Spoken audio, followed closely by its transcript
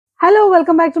Hello!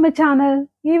 Welcome back to my channel.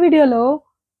 ఈ వీడియోలో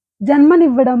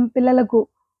జన్మనివ్వడం పిల్లలకు,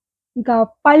 ఇంకా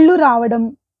పళ్ళు రావడం,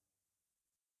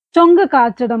 చొంగ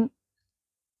కార్చడం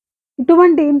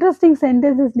ఇటువంటి ఇంట్రెస్టింగ్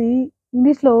సెంటెన్సెస్‌ని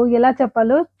ఇంగ్లీష్‌లో ఎలా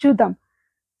చెప్పాలో చూద్దాం.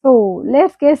 So,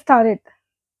 let's get started.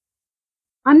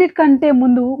 అన్నిటికంటే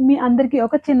ముందు మీ అందరికీ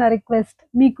ఒక చిన్న రిక్వెస్ట్.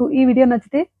 మీకు ఈ వీడియో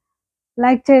నచ్చితే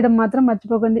లైక్ చేయడం మాత్రం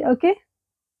మర్చిపోకండి. Okay.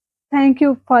 Thank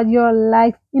you for your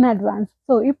likes in advance.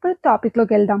 So, ఇప్పుడు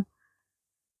టాపిక్‌లోకెళ్దాం.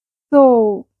 సో,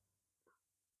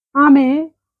 ఆమె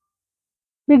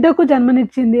బిడ్డకు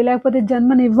జన్మనిచ్చింది. లేకపోతే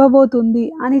జన్మనివ్వబోతుంది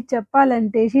అని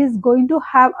చెప్పాలంటే she is going to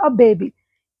have a baby.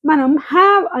 మనం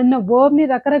హావ్ అన్న వర్బ్‌ని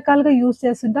రకరకాలుగా యూజ్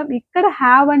చేస్తుంటాం. ఇక్కడ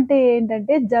హావ్ అంటే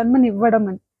ఏంటంటే జన్మనివ్వడం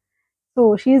అని. So,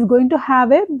 she is going to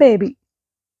have a baby.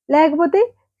 లేకపోతే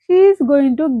she is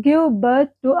going to give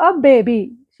birth to a baby.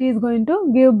 She is going to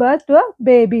give birth to a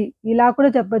baby. ఇలా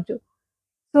కూడా చెప్పొచ్చు.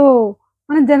 సో,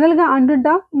 మనం జనరల్‌గా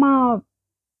అంటుంటాం మా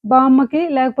బామ్మకి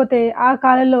లేకపోతే ఆ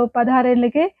కాలంలో 16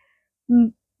 ఏళ్ళకే హ్మ్.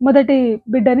 మొదటి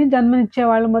బిడ్డని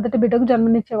జన్మనిచ్చేవాళ్ళు. మొదటి బిడ్డకు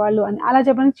జన్మనిచ్చేవాళ్ళు అని. అలా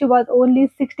చెప్పడానికి షీ వాస్ ఓన్లీ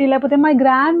 60 లేకపోతే my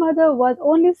grand mother was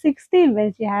only 16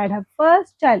 when she had her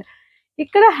first child.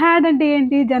 ఇక్కడ హాడ్ అంటే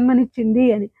ఏంటి? జన్మనిచ్చింది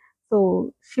అని. సో,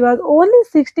 షీ వాస్ ఓన్లీ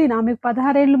 16 ఆమెకు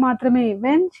 16 ఏళ్ళు మాత్రమే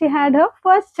when she had her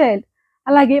first child.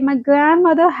 అలాగే my grand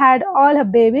mother had all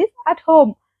her babies at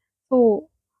home. So,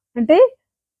 అంటే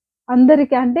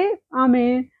అందరికి అంటే ఆమె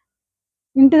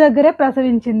ఇంటి దగ్గరే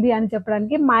ప్రసవించింది అని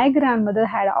చెప్పడానికి my grand mother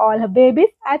had all her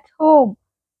babies at home.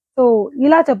 So,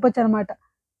 ఇలా చెప్పొచ్చనమాట.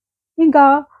 ఇంకా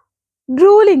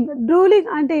డ్రూలింగ్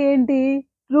అంటే ఏంటి?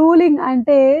 డ్రూలింగ్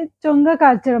అంటే చొంగ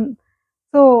కార్చడం.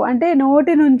 సో, అంటే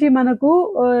నోటి నుంచి మనకు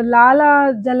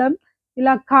లాలాజలం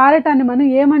ఇలా కారటాన్ని మనం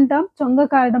ఏమంటాం? చొంగ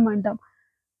కారడం అంటాం.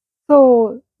 సో,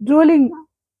 డ్రూలింగ్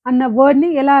అన్న వర్డ్‌ని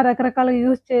ఎలా రకరకాలుగా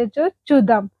యూజ్ చేయొచ్చో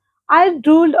చూద్దాం. I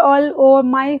డ్రూల్డ్ all over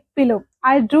my pillow.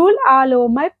 I డ్రూల్డ్ all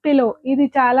over my pillow. ఇది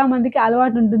చాలా మందికి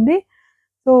అలవాటుంటుంది.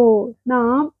 సో, నా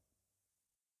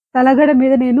తలగడ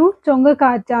మీద నేను చొంగ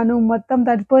కార్చాను. మొత్తం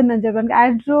తడిపోయిందని చెప్పడానికి I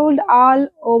డ్రూల్డ్ all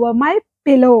over my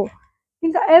pillow.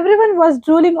 ఇంకా everyone was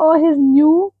drooling over his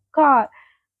new car.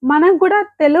 మనం కూడా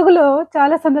తెలుగులో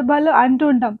చాలా సందర్భాల్లో అంటూ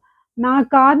ఉంటాం. నా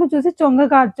కార్‌ని చూసి చొంగ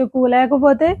కార్చకు,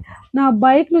 లేకపోతే నా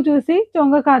బైక్‌ను చూసి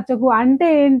చొంగ కార్చకు. అంటే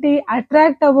ఏంటి?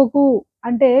 అట్రాక్ట్ అవ్వకు.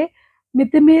 అంటే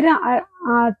మితిమీరిన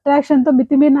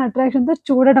మితిమీరిన అట్రాక్షన్‌తో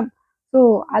చూడడం. సో,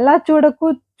 అలా చూడకు,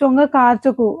 చొంగ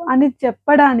కార్చకు అని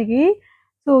చెప్పడానికి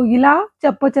సో, ఇలా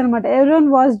చెప్పొచ్చనమాట. Everyone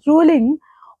was drooling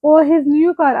over his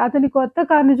new car. అతని కొత్త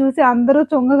కార్‌ని చూసి అందరూ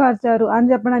చొంగ కార్చారు అని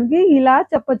చెప్పడానికి ఇలా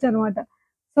చెప్పొచ్చనమాట.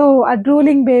 సో, ఆ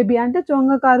డ్రూలింగ్ బేబీ అంటే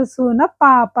చొంగ కారుస్తున్న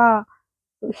పాప.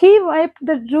 He wiped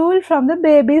the డ్రూల్ from the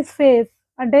babies face.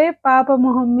 అంటే పాప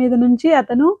మొహం మీద నుంచి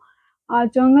అతను ఆ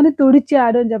చొంగని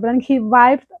తుడిచాడు అని చెప్పడానికి హీ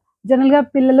వైప్డ్. జనరల్‌గా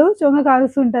పిల్లలు చొంగ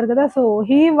కారుస్తుంటారు కదా! So,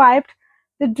 he wiped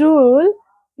the డ్రూల్.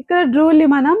 ఇక్కడ డ్రూల్‌ని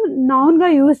మనం నౌన్‌గా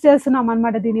యూజ్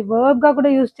చేస్తున్నామనమాట. దీన్ని వర్బ్‌గా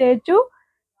కూడా యూజ్ చేయొచ్చు.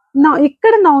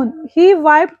 ఇక్కడ noun. He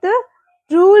wiped the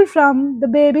డ్రూల్ from the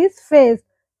babies face.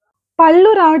 పళ్ళు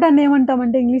రావడాన్ని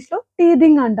ఏమంటామంటే ఇంగ్లీష్‌లో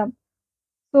టీథింగ్ అంటాం.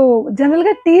 సో,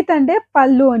 జనరల్‌గా టీత్ అంటే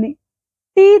పళ్ళు అని.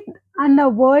 టీత్ అన్న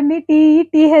వర్డ్‌ని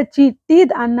టీఈటీహెచ్‌ఈ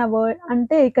టీత్ అన్న వర్డ్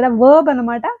అంటే ఇక్కడ వర్బ్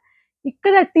అనమాట.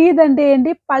 ఇక్కడ టీత్ అంటే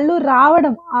ఏంటి? పళ్ళు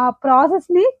రావడం. ఆ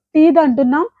ప్రాసెస్‌ని టీత్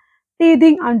అంటున్నాం.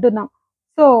 టీథింగ్ అంటున్నాం.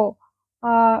 సో,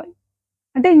 ఆహ్,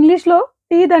 అంటే ఇంగ్లీష్‌లో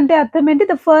టీత్ అంటే అర్థం ఏంటి?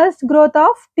 The first growth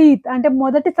of teeth అంటే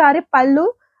మొదటిసారి పళ్ళు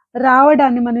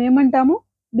రావడాన్ని మనం ఏమంటాము?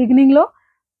 బిగినింగ్‌లో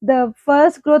the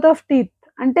first growth of teeth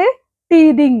అంటే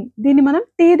టీథింగ్. దీన్ని మనం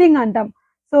టీథింగ్ అంటాం.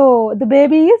 So, the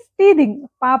baby is teething.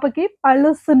 పాపకి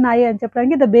పళ్ళొస్తున్నాయి అని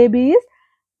చెప్పడానికి the baby is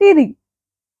teething.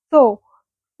 So,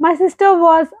 my sister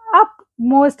was up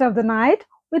most of the night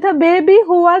with a baby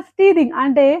who was teething.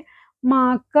 అంటే మా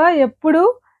అక్క ఎప్పుడు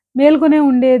మేల్కొనే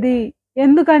ఉండేది.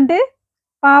 ఎందుకంటే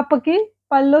పాపకి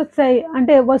పళ్ళొచ్చాయి.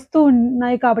 అంటే వస్తూ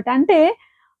ఉన్నాయి కాబట్టి. అంటే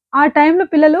ఆ టైంలో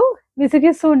పిల్లలు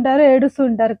విసిగిస్తూ ఉంటారు, ఏడుస్తూ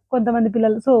ఉంటారు కొంతమంది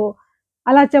పిల్లలు. సో,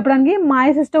 అలా చెప్పడానికి మై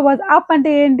సిస్టర్ వాస్ అప్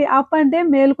అంటే ఏంటి? అప్ అంటే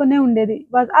మేలుకొనే ఉండేది.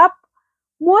 Was up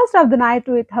most of the night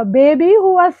with her baby who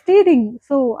was teething.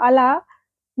 So, అలా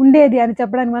ఉండేది అని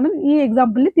చెప్పడానికి మనం ఈ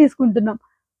ఎగ్జాంపుల్‌ని తీసుకుంటున్నాం.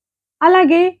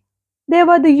 అలాగే they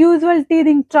were the usual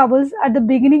teething troubles at the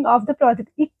beginning of the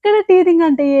project. ఇక్కడ టీథింగ్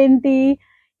అంటే ఏంటి?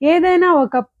 ఏదైనా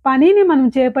ఒక పనిని మనం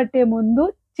చేపట్టే ముందు,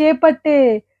 చేపట్టే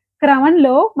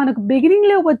క్రమంలో మనకు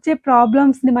బిగినింగ్‌లో వచ్చే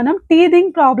ప్రాబ్లమ్స్‌ని మనం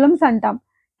టీథింగ్ ప్రాబ్లమ్స్ అంటాం.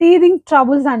 టీథింగ్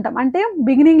ట్రబుల్స్ అంటాం. అంటే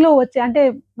బిగినింగ్‌లో వచ్చే అంటే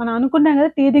మనం అనుకుంటాం కదా!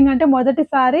 టీథింగ్ అంటే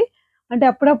మొదటిసారి అంటే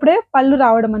అప్పుడప్పుడే పళ్ళు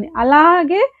రావడం అని.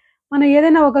 అలాగే మనం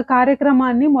ఏదైనా ఒక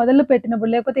కార్యక్రమాన్ని మొదలుపెట్టినప్పుడు,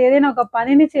 లేకపోతే ఏదైనా ఒక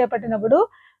పనిని చేపట్టినప్పుడు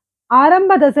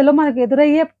ఆరంభ దశలో మనకు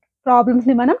ఎదురయ్యే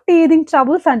ప్రాబ్లమ్స్‌ని మనం టీథింగ్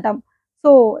ట్రబుల్స్ అంటాం.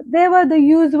 So they were the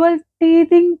usual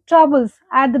teething troubles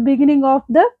at the beginning of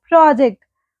the project.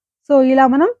 So ఇలా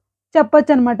మనం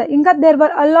చెప్పొచ్చు అనమాట. ఇంకా there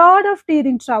were a lot of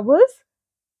teething troubles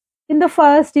in the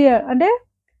first year. అంటే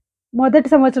మొదటి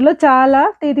సంవత్సరంలో చాలా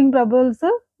టీథింగ్ ట్రబుల్స్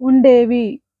ఉండేవి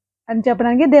అని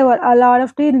చెప్పడానికి they were a lot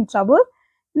of teething trouble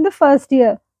in the first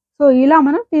year. So ఇలా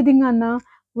మనం టీథింగ్ అన్న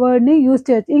వర్డ్ని యూజ్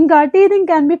చేయొచ్చు. ఇంకా teething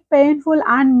can be painful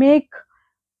and make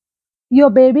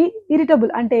your baby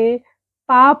irritable. అంటే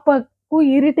పాపకు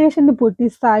ఇరిటేషన్‌ని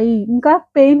పుట్టిస్తాయి. ఇంకా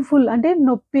పెయిన్‌ఫుల్ అంటే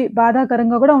నొప్పి,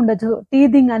 బాధాకరంగా కూడా ఉండొచ్చు.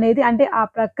 టీథింగ్ అనేది అంటే ఆ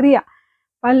ప్రక్రియ,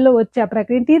 పళ్ళు వచ్చే ఆ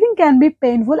ప్రక్రియ. Teething can be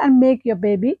painful and make your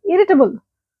baby irritable.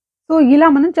 So ఇలా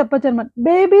మనం చెప్పొచ్చనమాట.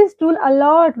 Babies tool a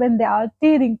lot when they are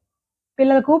teething.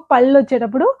 పిల్లలకు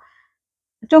పళ్ళొచ్చేటప్పుడు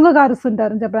చొంగ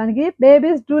కారుస్తుంటారు అని చెప్పడానికి.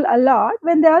 Babies tool a lot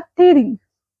when they are teething.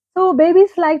 So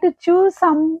babies like to choose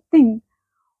something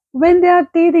when they are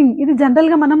teething. ఇది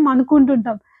జనరల్‌గా మనం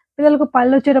అనుకుంటుంటాం. పిల్లలకు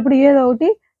పళ్ళొచ్చేటప్పుడు ఏదో ఒకటి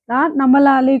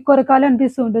నమలాలి, కొరకాలి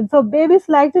అనిపిస్తూ ఉంటుంది. So babies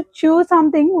like to choose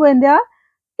something when they are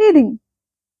teething.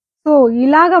 So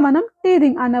ఇలాగ మనం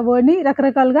టీథింగ్ అన్న వర్డ్‌ని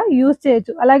రకరకాలుగా యూజ్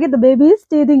చేయొచ్చు. అలాగే ద బేబీ ఈస్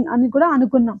టీథింగ్ అని కూడా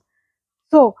అనుకున్నాం.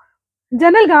 సో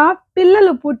జనరల్‌గా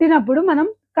పిల్లలు పుట్టినప్పుడు మనం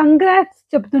కంగ్రాట్స్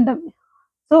చెప్తుంటాం.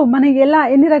 సో మనం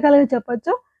ఎన్ని రకాలుగా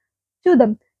చెప్పొచ్చో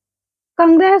చూద్దాం.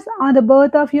 Congrats on the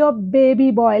birth of your baby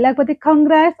bye, లేకపోతే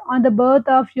congrats on the birth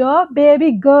of your baby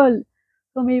girl.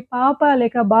 So మీ పాప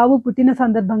లేక బాబు పుట్టిన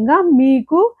సందర్భంగా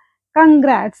మీకు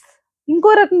కంగ్రాట్స్. ఇంకో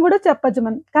రకం కూడా చెప్పొచ్చు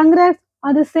మనం. Congrats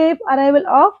on the safe arrival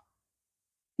of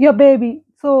your baby.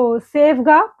 So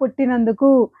సేఫ్‌గా పుట్టినందుకు,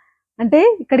 అంటే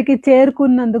ఇక్కడికి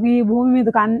చేరుకున్నందుకు ఈ భూమి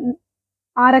మీదకు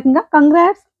ఆ రకంగా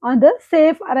congrats on the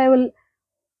safe arrival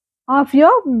of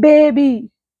your baby.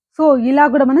 So ఇలా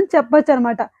కూడా మనం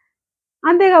చెప్పొచ్చనమాట.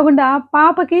 అంతేకాకుండా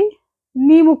పాపకి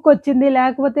నీ ముక్కొచ్చింది,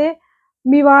 లేకపోతే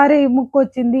మీ వారి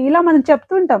ముక్కొచ్చింది, ఇలా మనం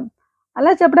చెప్తుంటాం.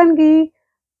 అలా చెప్పడానికి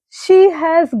she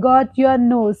has got your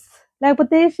nose,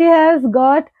 లేకపోతే she has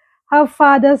got her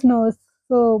father's nose.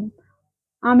 So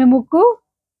ఆమె ముక్కు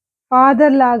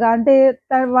ఫాదర్ లాగా, అంటే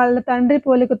వాళ్ళ తండ్రి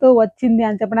పోలికతో వచ్చింది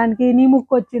అని చెప్పడానికి నీ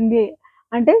ముక్కొచ్చింది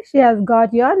అంటే she has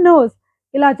got your nose.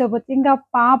 ఇలా చెప్పొచ్చు. ఇంకా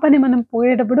పాపని మనం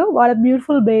పోయేటప్పుడు వాట్ ఎ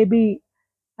బ్యూటిఫుల్ బేబీ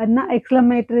అన్న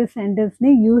ఎక్స్‌క్లమేటరీ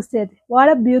సెంటెన్స్‌ని యూజ్ చేయాలి.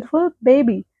 What a beautiful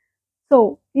baby. So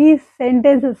ఈ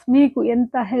సెంటెన్సెస్ మీకు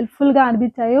ఎంత హెల్ప్‌ఫుల్‌గా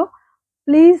అనిపించాయో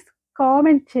ప్లీజ్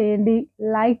కామెంట్ చేయండి,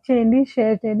 లైక్ చేయండి,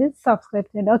 షేర్ చేయండి, సబ్స్క్రైబ్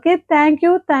చేయండి. Okay, thank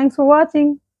you. Thanks for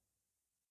watching.